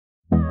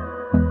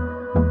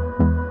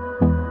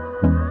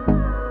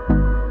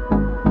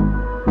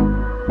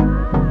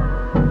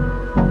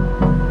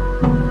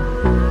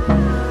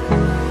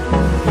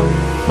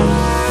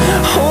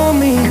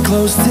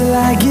close till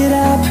I get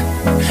up.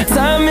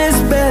 Time is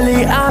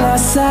barely on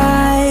our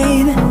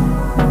side.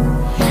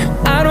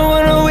 I don't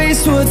wanna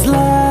waste what's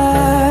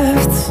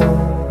left.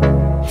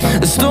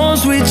 The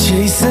storms we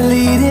chase are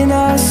leading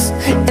us,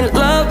 and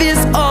love is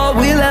all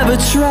we'll ever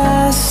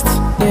trust.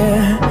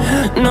 Yeah,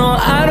 no,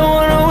 I don't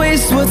wanna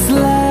waste what's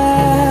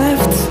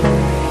left.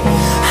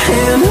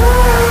 And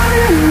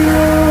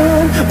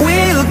on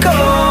we'll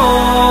go,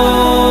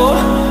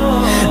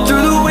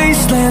 through the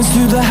wastelands,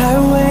 through the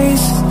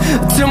highways,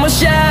 till my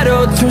shadow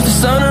turns to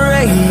sun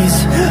rays.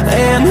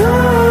 And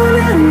on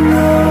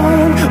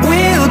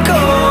we'll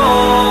go,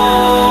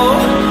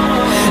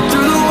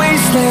 through the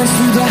wastelands,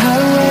 through the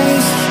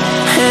highways,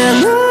 and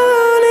on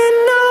we'll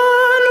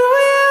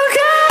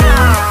go.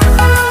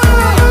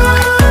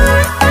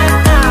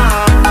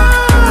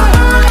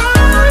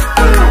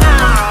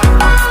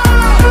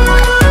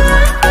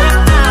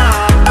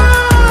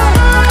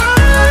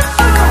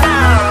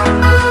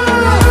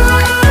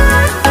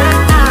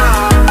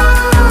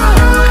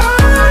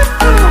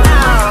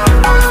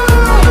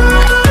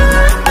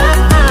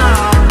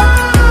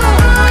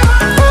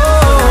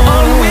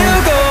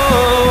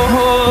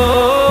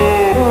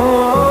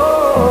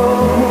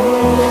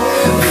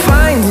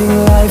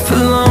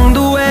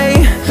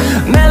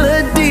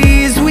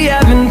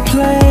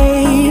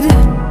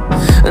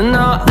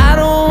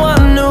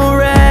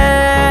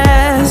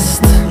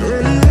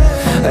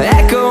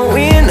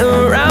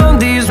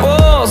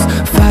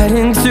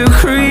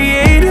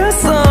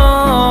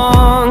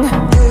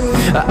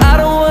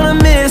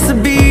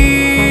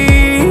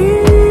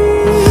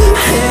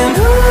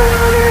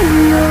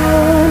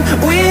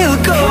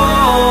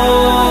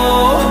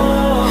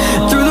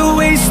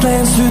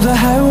 Through the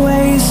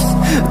highways,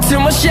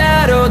 till my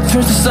shadow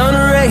turns to sun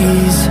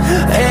rays.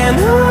 And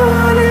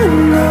on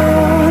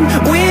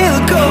we'll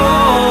go,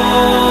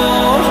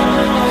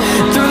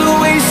 through the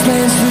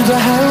wastelands, through the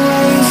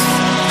highways,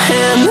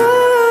 and on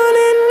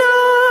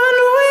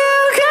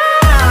we'll go.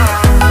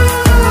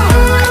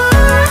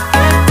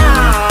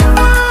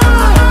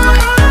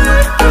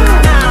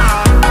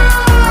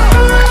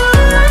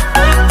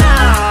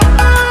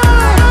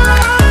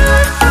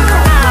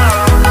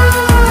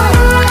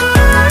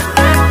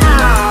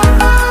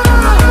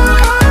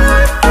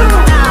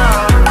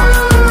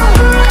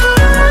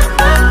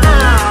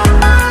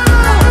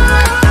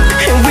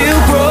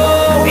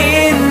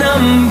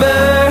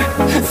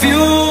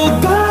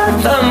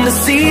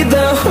 See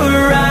the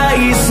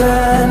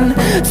horizon,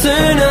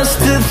 turn us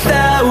to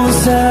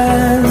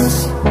thousands,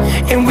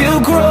 and we'll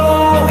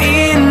grow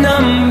in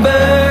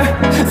number,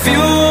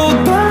 fueled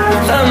by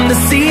them to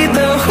see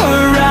the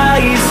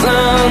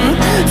horizon,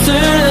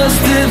 turn us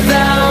to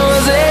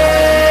thousands.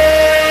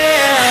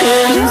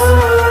 And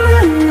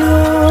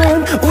on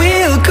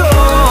we'll go,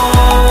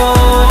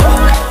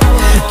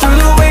 through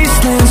the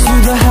wastelands,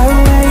 through the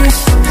highways,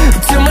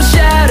 till my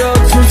shadow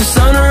turns to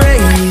sun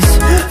rays.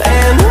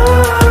 And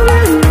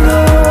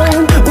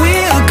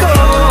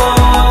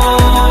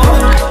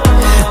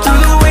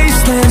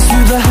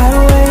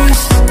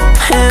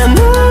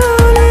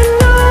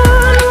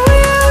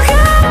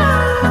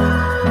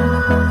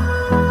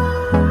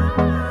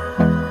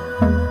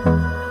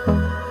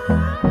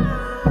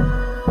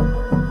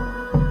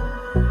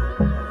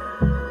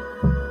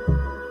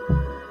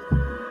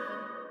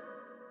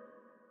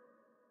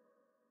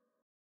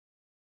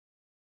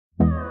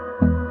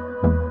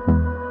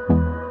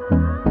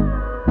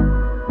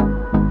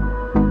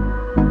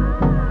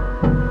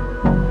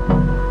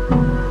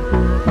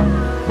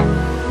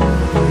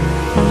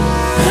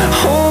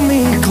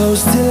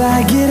close till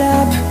I get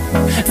up.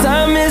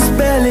 Time is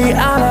barely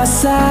on our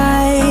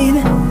side.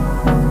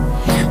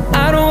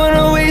 I don't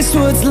wanna waste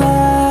what's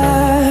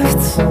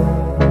left.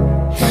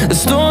 The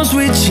storms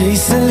we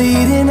chase are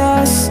leading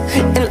us,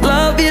 and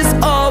love is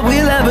all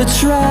we'll ever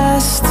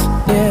trust.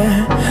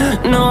 Yeah,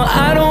 no,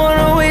 I don't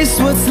wanna waste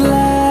what's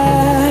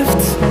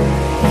left.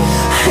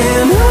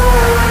 And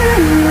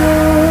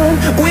on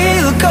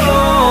we'll go,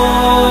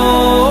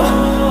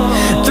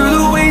 through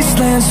the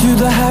wastelands, through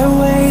the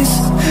highways,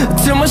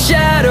 till my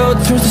shadow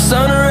turns to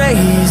sun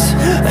rays.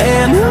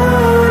 And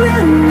on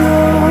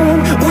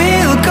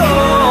we'll go,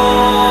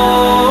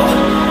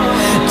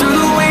 through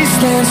the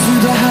wastelands,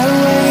 through the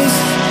highways,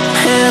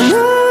 and on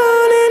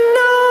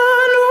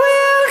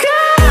we'll go.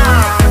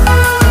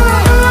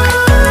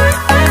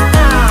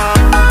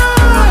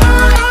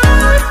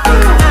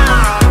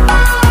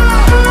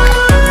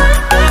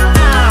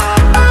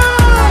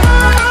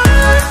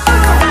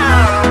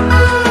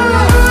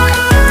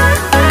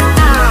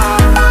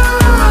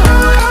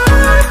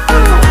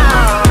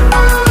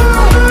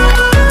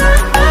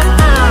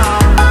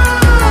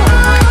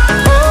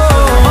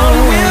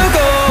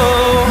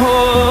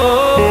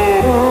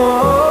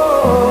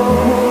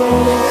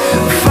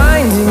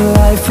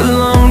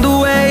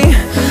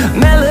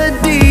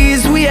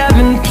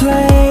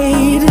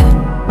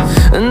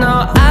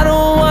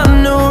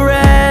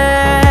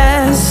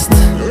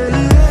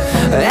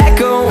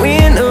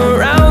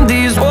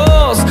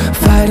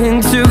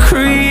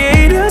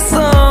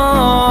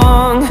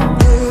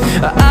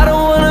 I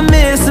don't wanna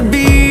miss a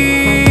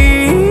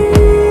beat.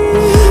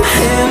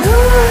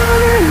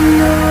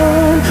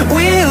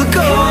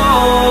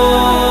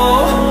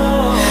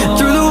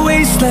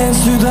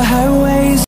 dance through the highway.